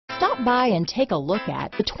Stop by and take a look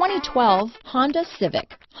at the 2012 Honda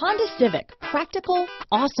Civic. Honda Civic, practical,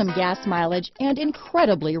 awesome gas mileage, and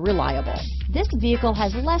incredibly reliable. This vehicle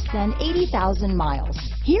has less than 80,000 miles.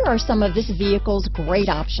 Here are some of this vehicle's great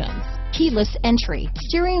options: keyless entry,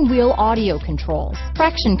 steering wheel audio controls,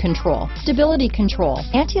 traction control, stability control,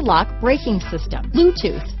 anti-lock braking system,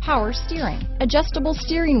 Bluetooth, power steering, adjustable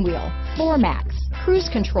steering wheel, floor mats, cruise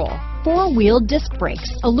control, four-wheel disc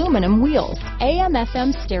brakes, aluminum wheels,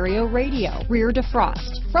 AM/FM stereo radio, rear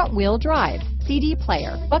defrost, front-wheel drive, CD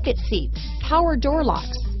player, bucket seats, power door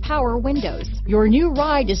locks, power windows. Your new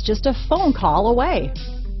ride is just a phone call away.